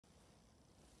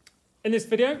In this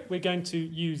video, we're going to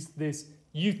use this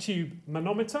YouTube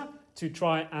manometer to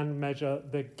try and measure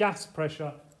the gas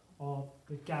pressure of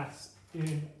the gas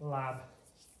in lab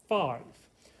 5.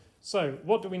 So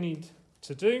what do we need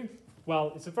to do?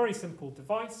 Well, it's a very simple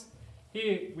device.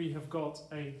 Here we have got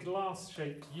a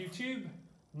glass-shaped YouTube,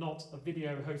 not a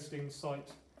video hosting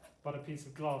site, but a piece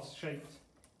of glass shaped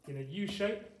in a U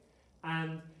shape,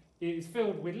 and it is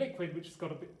filled with liquid which has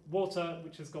got a bit of water,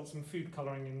 which has got some food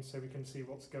colouring in, so we can see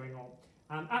what's going on.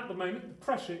 And at the moment, the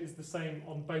pressure is the same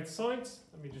on both sides.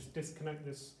 Let me just disconnect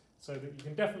this so that you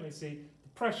can definitely see the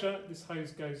pressure. This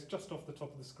hose goes just off the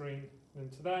top of the screen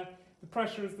into there. The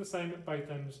pressure is the same at both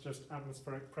ends, just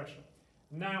atmospheric pressure.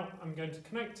 Now I'm going to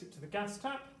connect it to the gas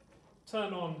tap,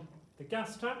 turn on the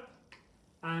gas tap,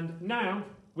 and now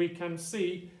we can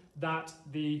see that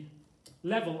the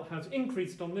level has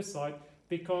increased on this side,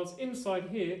 because inside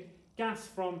here, gas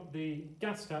from the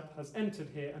gas tap has entered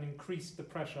here and increased the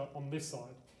pressure on this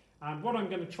side. And what I'm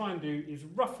going to try and do is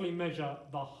roughly measure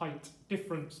the height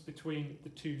difference between the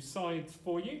two sides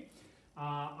for you.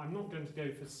 I'm not going to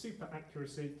go for super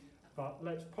accuracy, but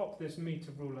let's pop this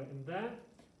meter ruler in there.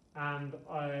 And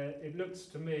it looks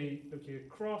to me, looking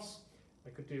across, I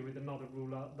could do with another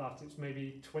ruler, that it's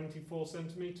maybe 24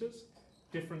 centimetres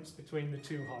difference between the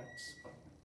two heights.